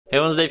Hey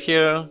everyone, Dave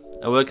here,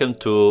 and welcome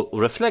to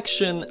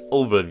Reflection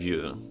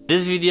Overview.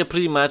 This video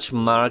pretty much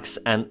marks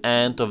an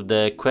end of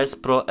the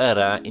Quest Pro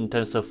era in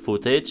terms of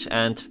footage,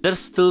 and there's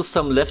still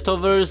some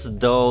leftovers,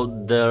 though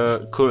they're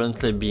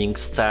currently being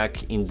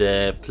stuck in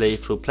the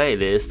playthrough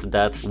playlist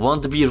that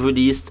won't be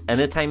released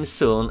anytime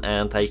soon,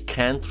 and I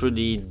can't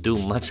really do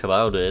much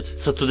about it.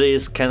 So today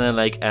is kinda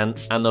like an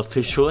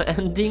unofficial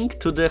ending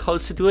to the whole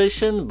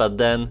situation, but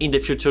then in the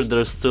future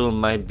there still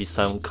might be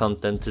some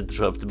content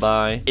dropped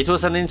by. It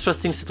was an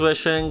interesting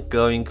situation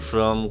going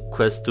from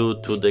Quest 2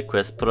 to the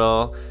Quest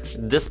Pro.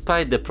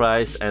 Despite the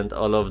price and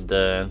all of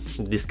the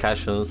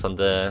discussions on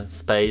the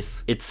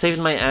space, it saved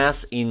my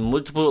ass in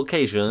multiple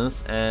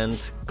occasions, and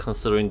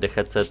considering the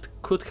headset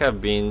could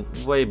have been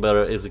way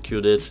better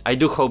executed, I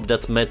do hope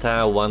that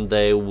Meta one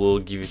day will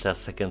give it a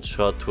second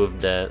shot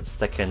with the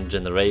second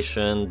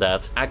generation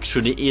that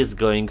actually is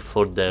going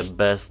for the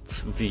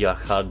best VR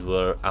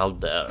hardware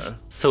out there.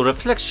 So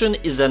Reflection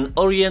is an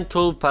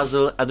oriental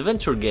puzzle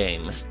adventure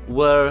game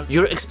where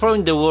you're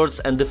exploring the worlds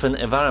and different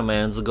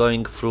environments,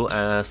 going through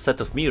a set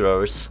of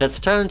mirrors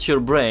that challenge your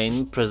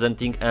brain,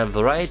 presenting a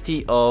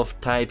variety of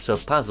types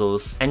of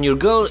puzzles, and your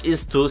goal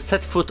is to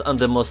set foot on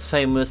the most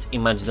famous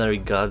imaginary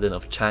garden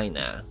of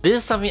China. This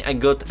is something I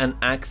got an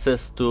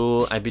access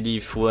to, I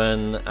believe,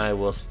 when I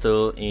was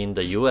still in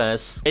the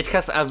US. It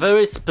has a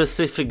very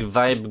specific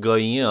vibe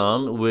going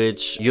on,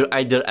 which you're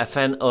either a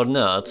fan or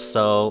not,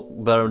 so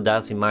bear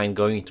that in mind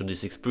going into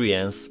this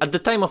experience. At the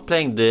time of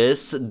playing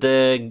this,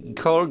 the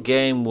core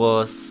game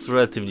was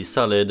relatively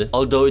solid,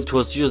 although it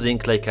was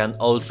using like an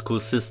old school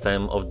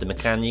system of the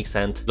mechanics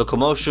and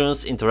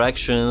locomotions,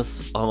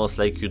 interactions, almost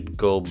like you'd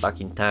go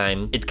back in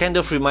time. It kind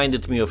of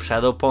reminded me of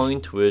Shadow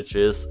Point, which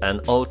is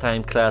an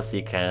all-time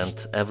classic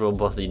and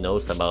everybody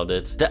knows about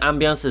it. The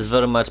ambience is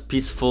very much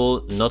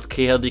peaceful, not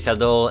chaotic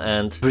at all,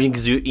 and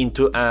brings you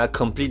into a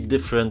complete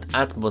different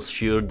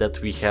atmosphere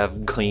that we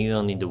have going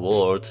on in the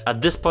world.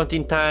 At this point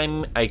in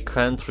time, I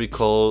can't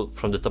recall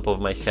from the top of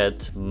my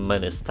head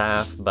many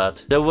stuff,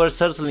 but there were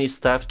certainly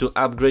stuff to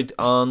upgrade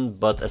on,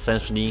 but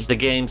essentially the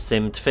game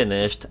seemed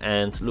finished,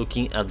 and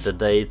looking at the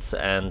dates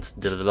and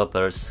the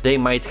developers, they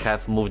might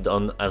have moved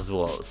on as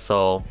well.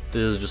 So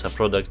this is just a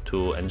product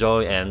to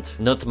enjoy, and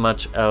not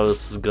much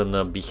else is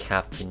gonna be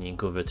happening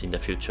with it in the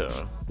future.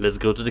 Let's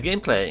go to the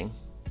gameplay.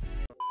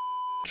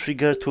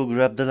 Trigger to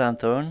grab the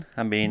lantern.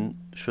 I mean,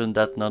 shouldn't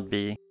that not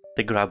be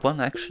the grab one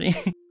actually?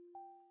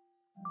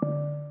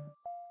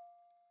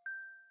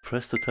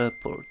 Press to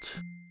teleport.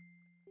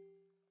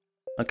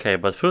 Okay,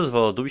 but first of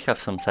all, do we have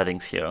some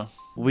settings here?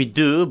 We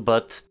do,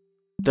 but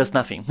there's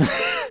nothing.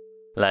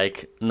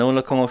 Like, no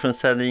locomotion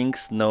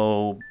settings,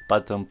 no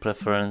button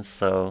preference,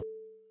 so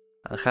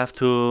I'll have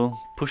to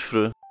push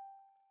through.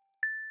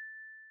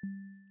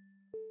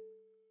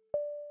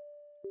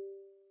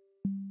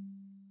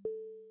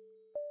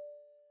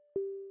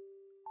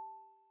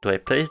 Do I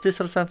place this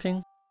or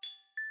something?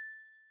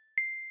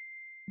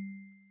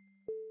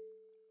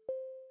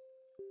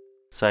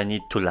 So I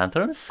need two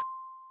lanterns?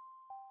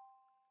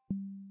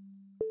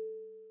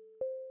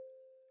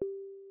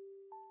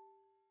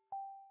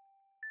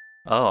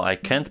 Oh, I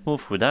can't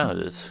move without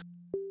it.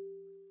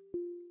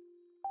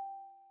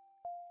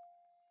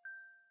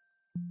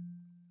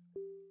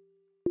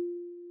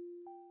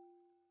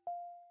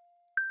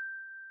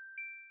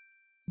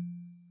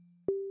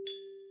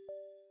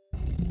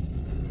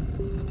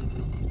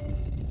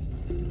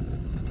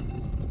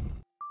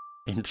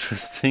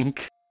 Interesting.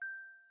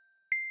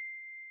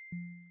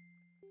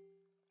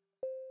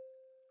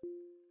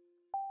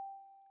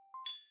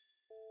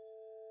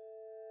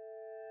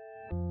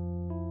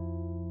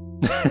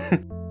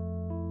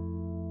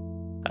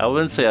 I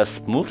wouldn't say a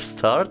smooth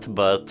start,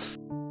 but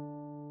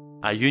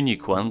a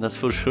unique one, that's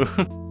for sure.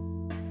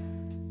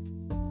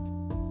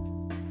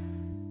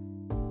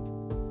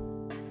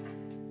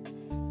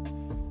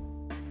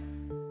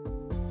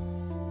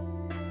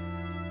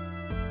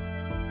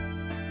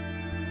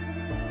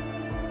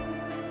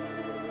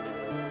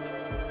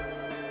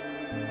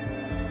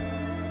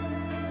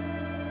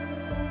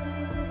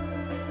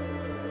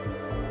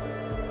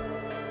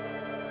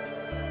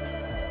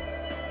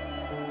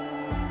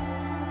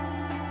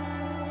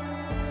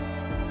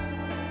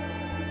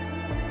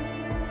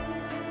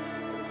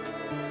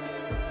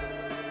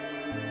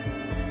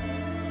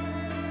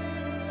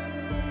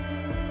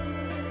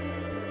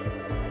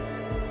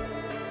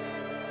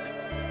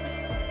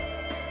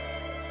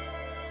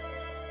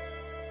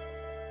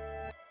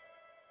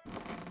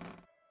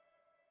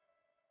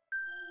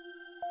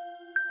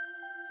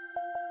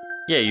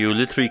 Yeah, you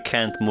literally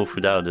can't move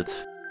without it.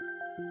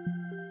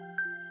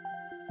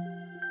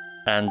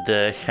 And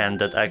the hand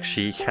that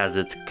actually has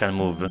it can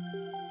move.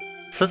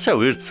 Such a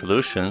weird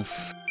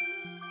solutions.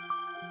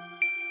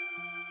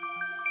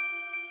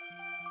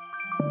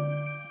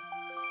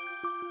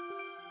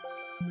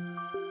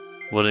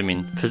 What do you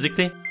mean?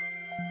 Physically?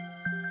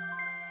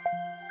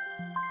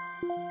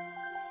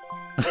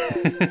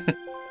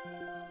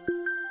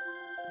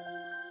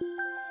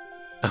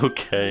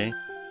 Okay.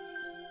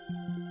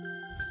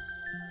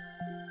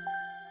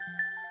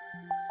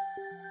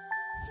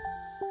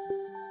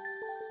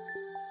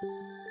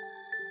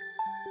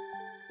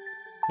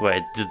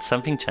 Wait, did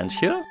something change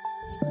here?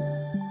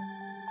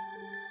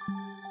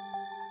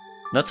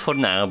 Not for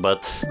now,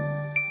 but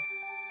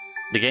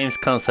the game's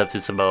concept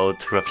is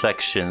about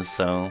reflections,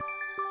 so...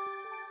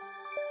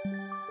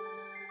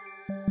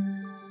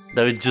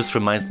 Though it just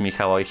reminds me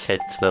how I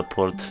hate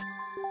teleport.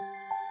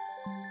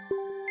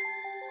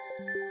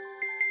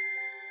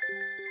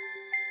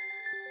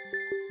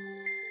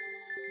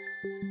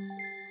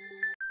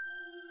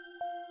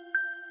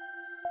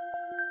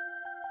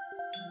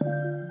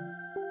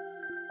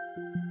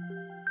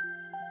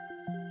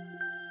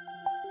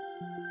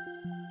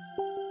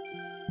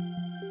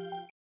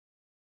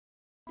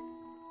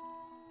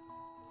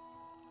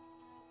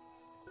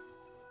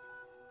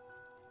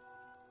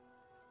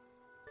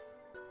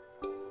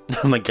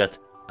 Oh my god,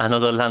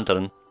 another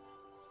lantern.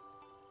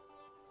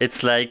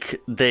 It's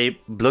like they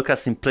block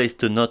us in place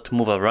to not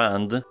move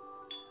around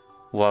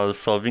while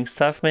solving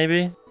stuff,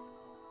 maybe?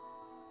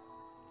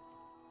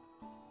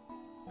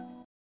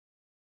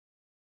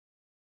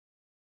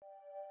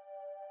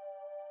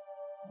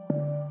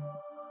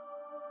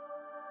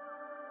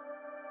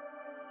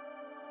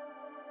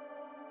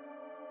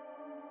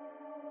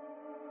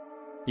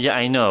 Yeah,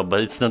 I know,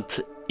 but it's not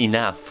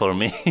enough for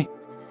me.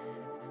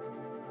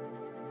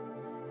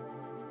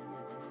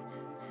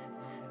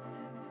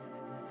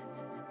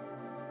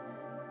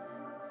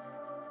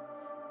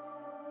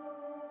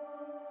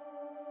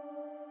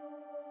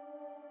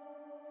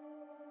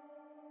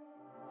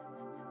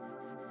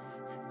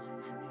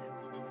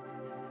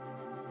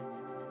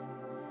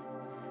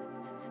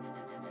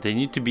 They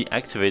need to be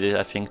activated,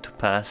 I think, to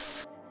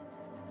pass.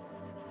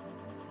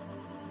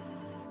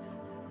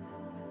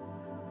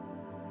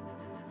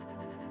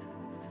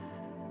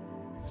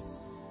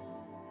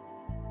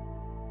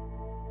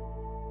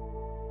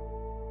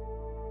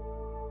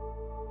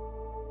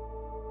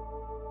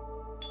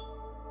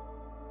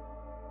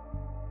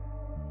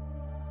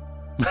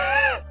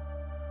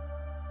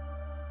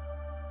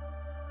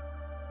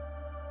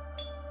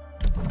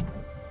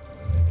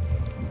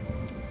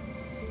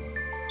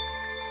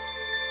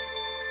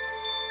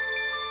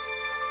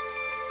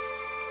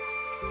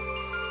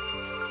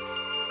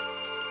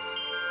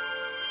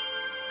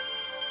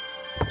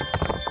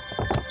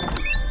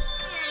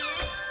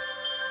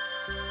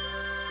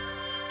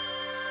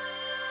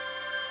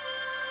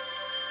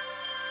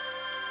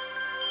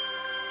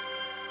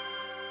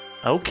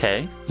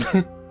 Okay.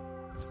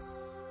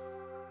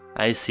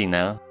 I see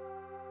now.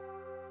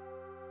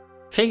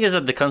 Thing is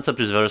that the concept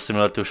is very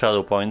similar to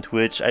Shadow Point,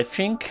 which I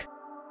think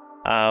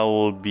I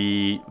will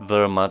be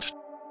very much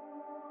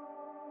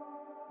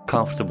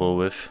comfortable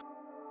with.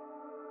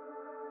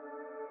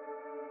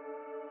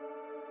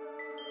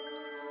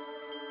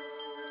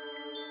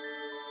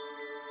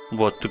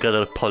 What, to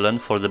gather pollen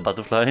for the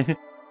butterfly?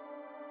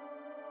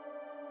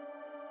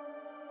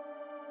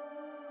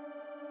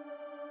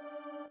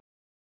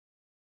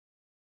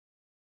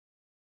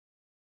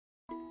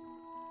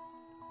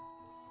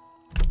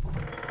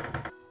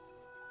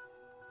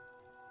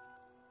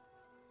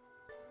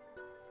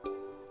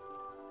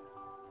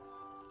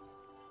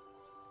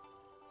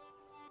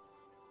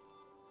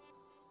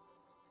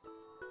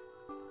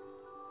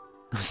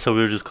 So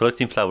we're just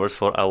collecting flowers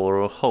for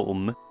our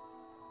home.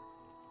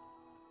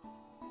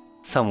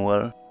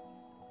 Somewhere.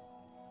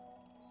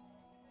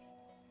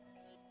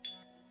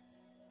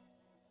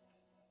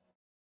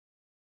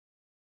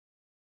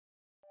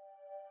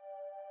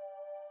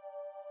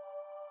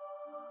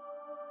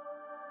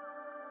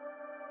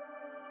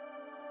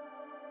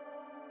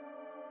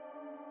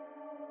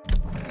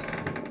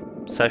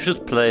 So I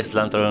should place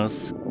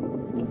lanterns.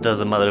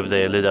 Doesn't matter if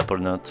they are lit up or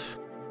not.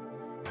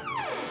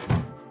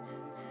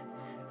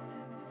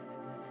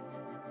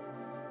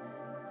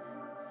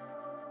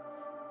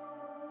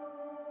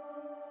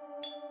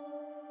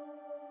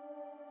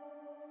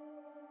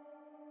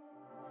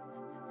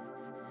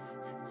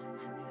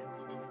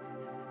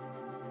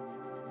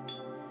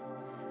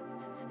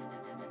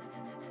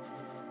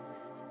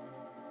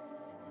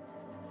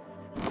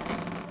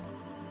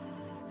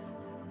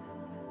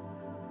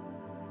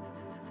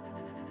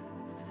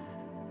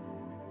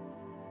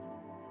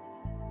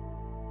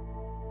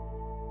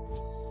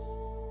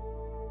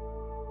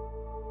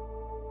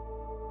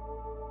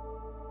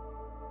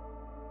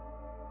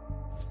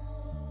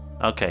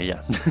 Okay,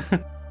 yeah.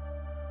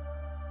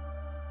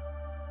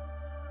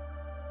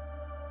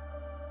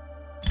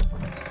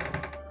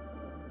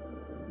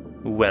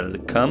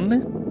 Welcome.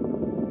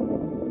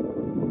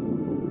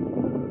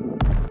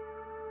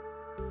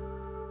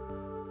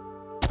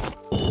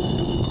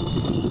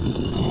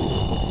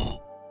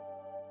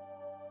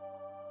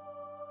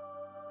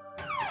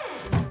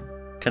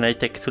 Can I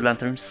take 2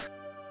 lanterns?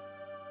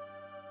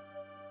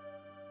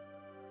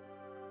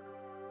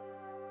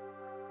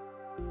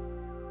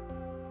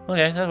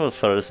 Okay, that was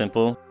fairly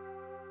simple.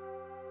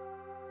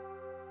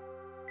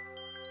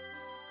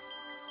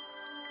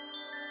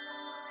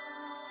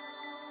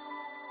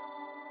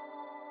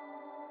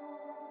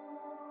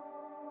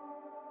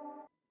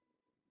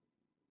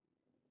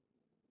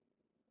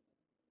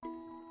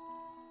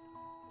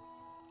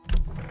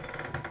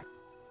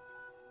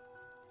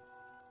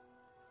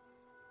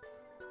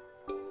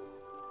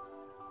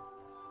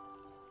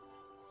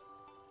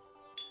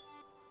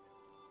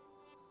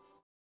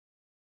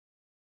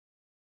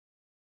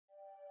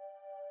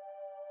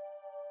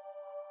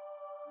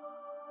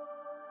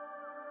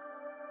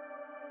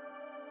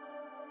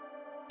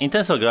 In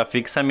terms of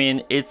graphics, I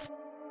mean, it's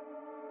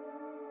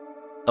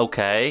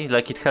okay,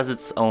 like it has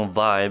its own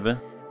vibe.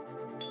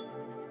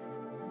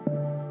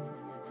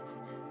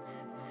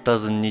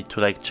 Doesn't need to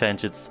like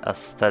change its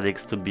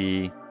aesthetics to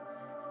be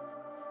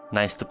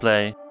nice to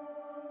play.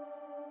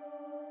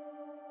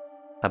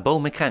 Bow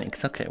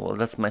mechanics, okay, well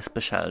that's my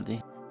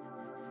specialty.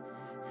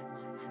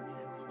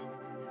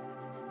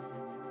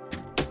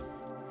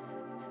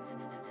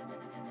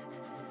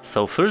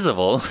 So first of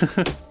all,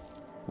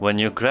 when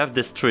you grab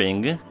the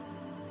string...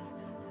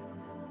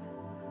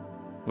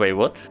 Wait,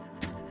 what?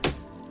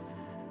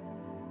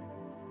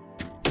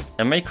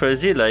 Am I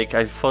crazy? Like,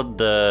 I thought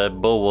the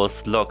bow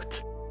was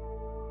locked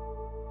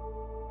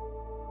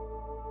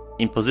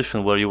in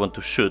position where you want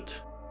to shoot.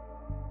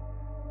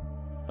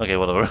 Okay,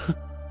 whatever.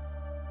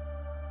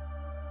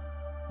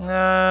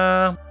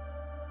 The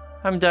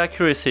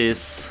accuracy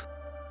is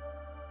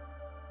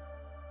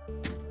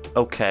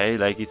okay,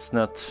 like it's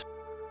not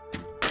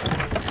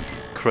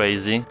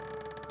crazy.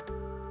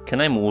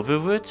 Can I move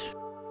with it?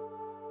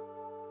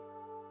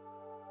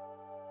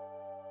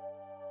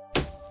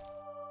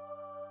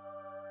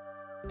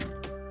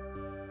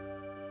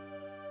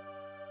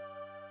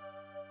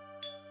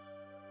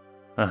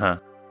 Uh-huh.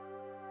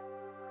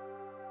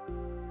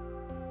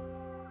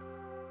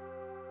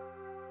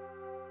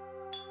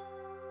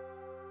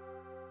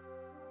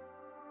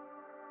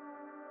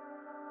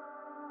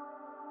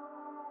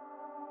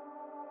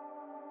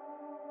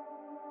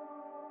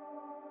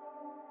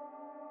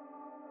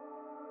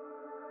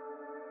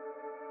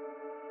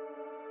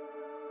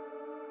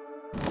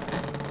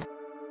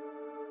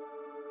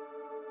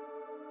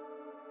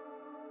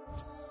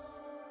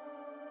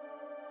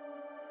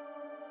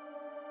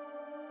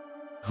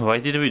 Why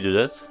did we do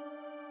that?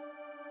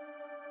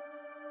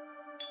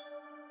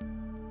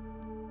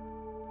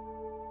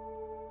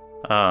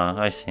 Ah,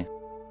 I see.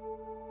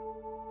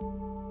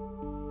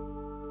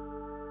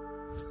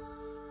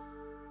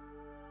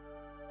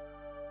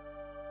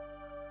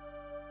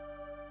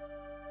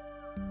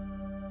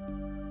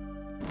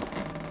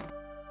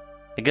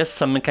 I guess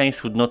some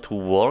mechanics would not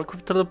work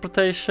with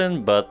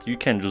teleportation, but you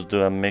can just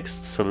do a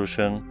mixed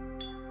solution.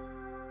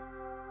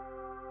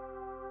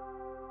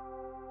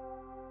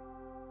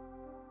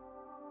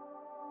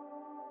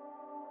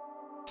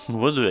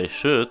 What do I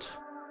shoot?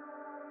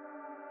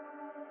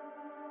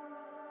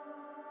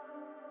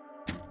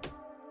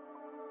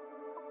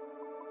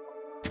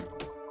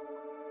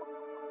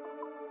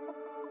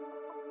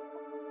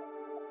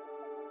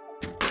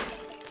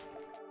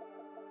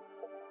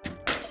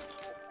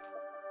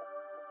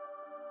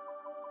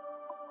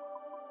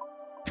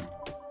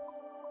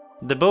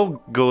 The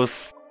bow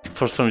goes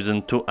for some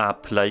reason too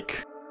up,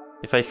 like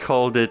if I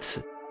hold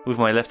it with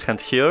my left hand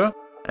here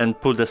and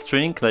pull the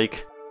string,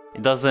 like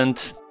it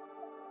doesn't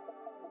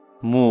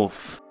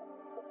move.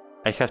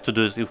 I have to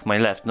do it with my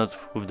left, not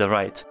with the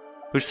right.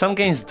 Which some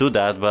games do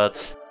that,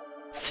 but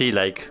see,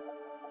 like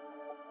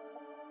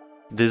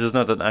this is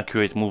not an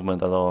accurate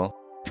movement at all.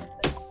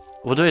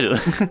 What do I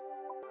do?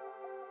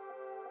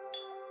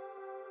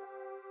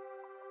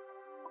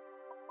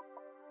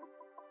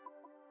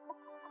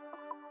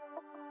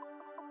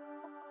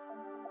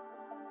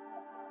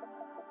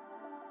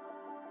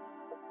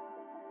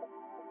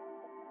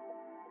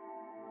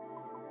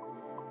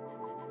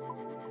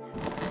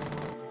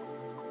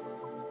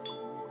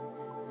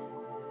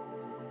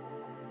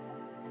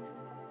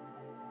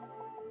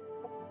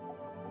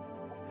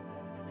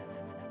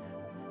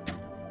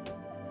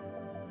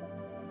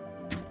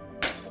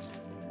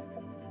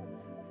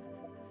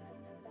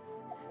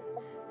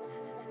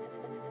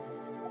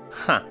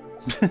 Huh.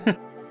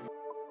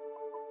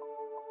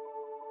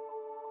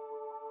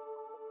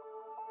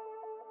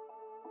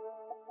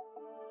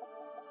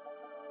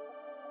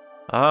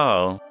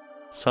 Oh,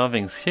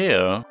 something's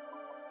here.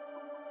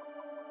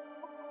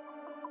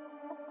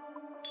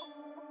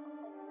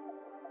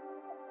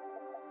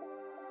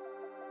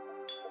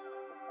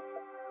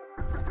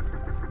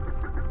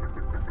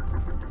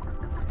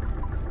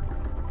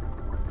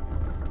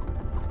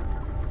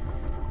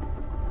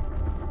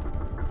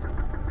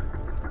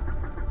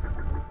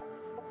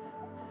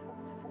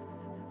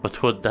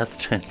 But what that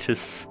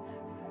changes?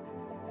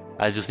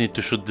 I just need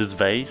to shoot this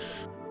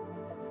vase?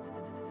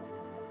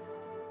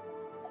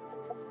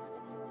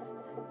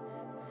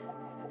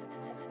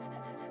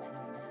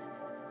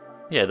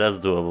 Yeah, that's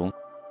doable.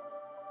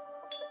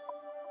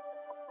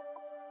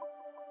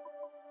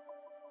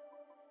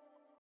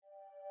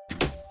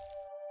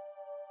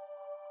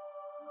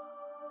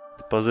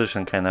 The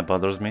position kinda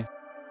bothers me.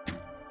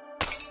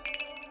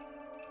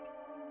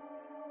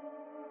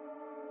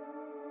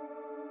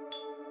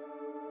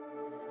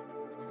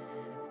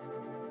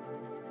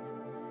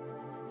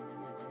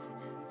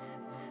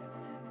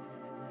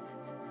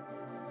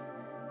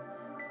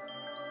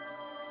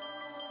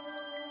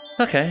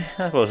 Okay,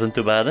 that wasn't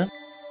too bad.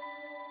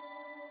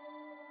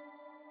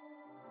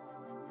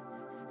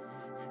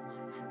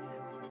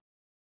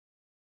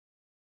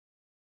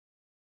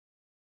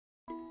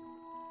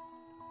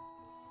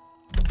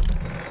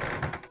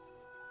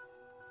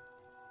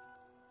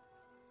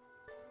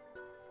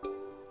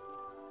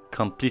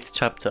 Complete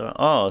chapter.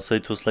 Oh, so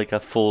it was like a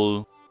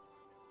full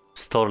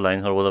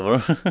storyline or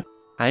whatever.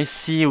 I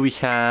see we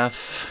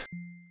have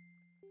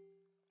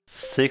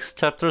 6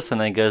 chapters,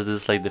 and I guess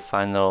this is like the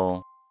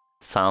final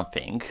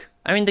something.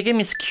 I mean, the game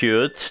is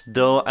cute,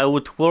 though I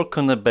would work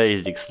on the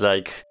basics,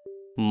 like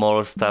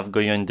more stuff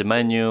going on in the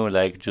menu,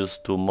 like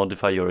just to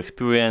modify your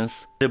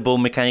experience. The bow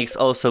mechanics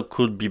also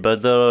could be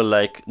better,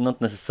 like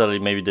not necessarily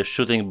maybe the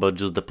shooting, but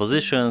just the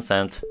positions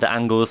and the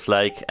angles.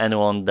 Like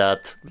anyone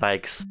that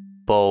likes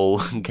bow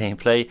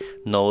gameplay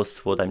knows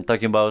what I'm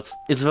talking about.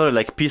 It's very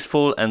like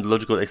peaceful and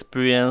logical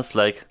experience,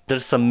 like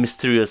there's some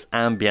mysterious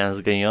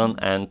ambience going on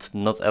and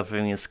not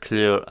everything is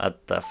clear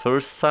at the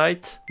first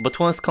sight, but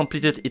once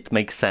completed it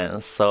makes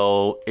sense,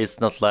 so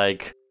it's not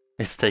like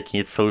it's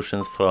taking its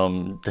solutions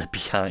from the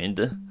behind.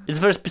 It's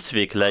very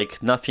specific,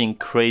 like nothing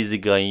crazy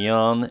going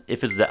on,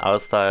 if it's the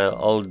art style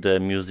or the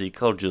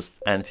music or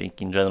just anything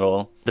in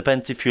general.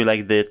 Depends if you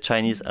like the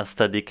Chinese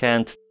aesthetic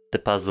and the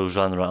puzzle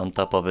genre on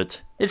top of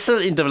it. It's still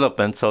in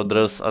development, so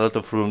there's a lot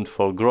of room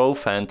for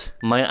growth, and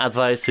my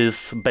advice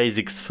is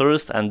basics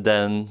first and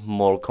then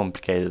more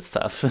complicated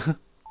stuff.